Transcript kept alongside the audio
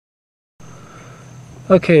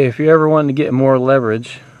Okay, if you're ever wanting to get more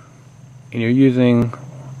leverage and you're using,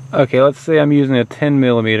 okay, let's say I'm using a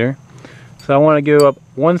 10mm, so I want to go up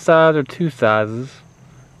one size or two sizes,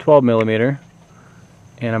 12mm,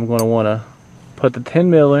 and I'm going to want to put the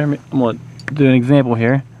 10mm, I'm going to do an example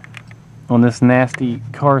here on this nasty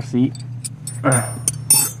car seat. I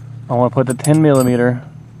want to put the 10mm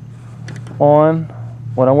on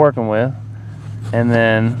what I'm working with, and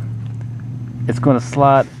then it's going to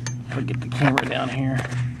slide. If I get the camera down here,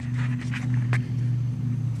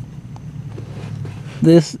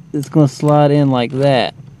 this is going to slide in like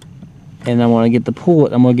that, and I want to get to pull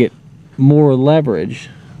it. I'm going to get more leverage,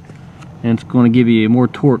 and it's going to give you more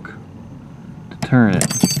torque to turn it.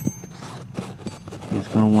 It's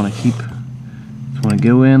going to want to keep, it's going to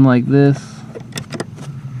go in like this,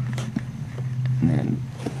 and then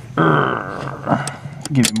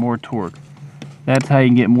give it more torque. That's how you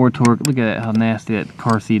can get more torque. Look at that, how nasty that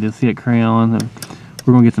car seat is. See that crayon?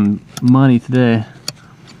 We're gonna get some money today.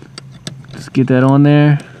 Just get that on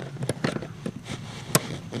there.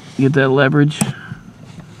 Get that leverage.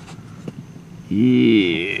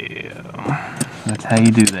 Yeah. That's how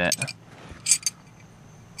you do that.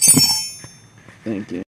 Thank you.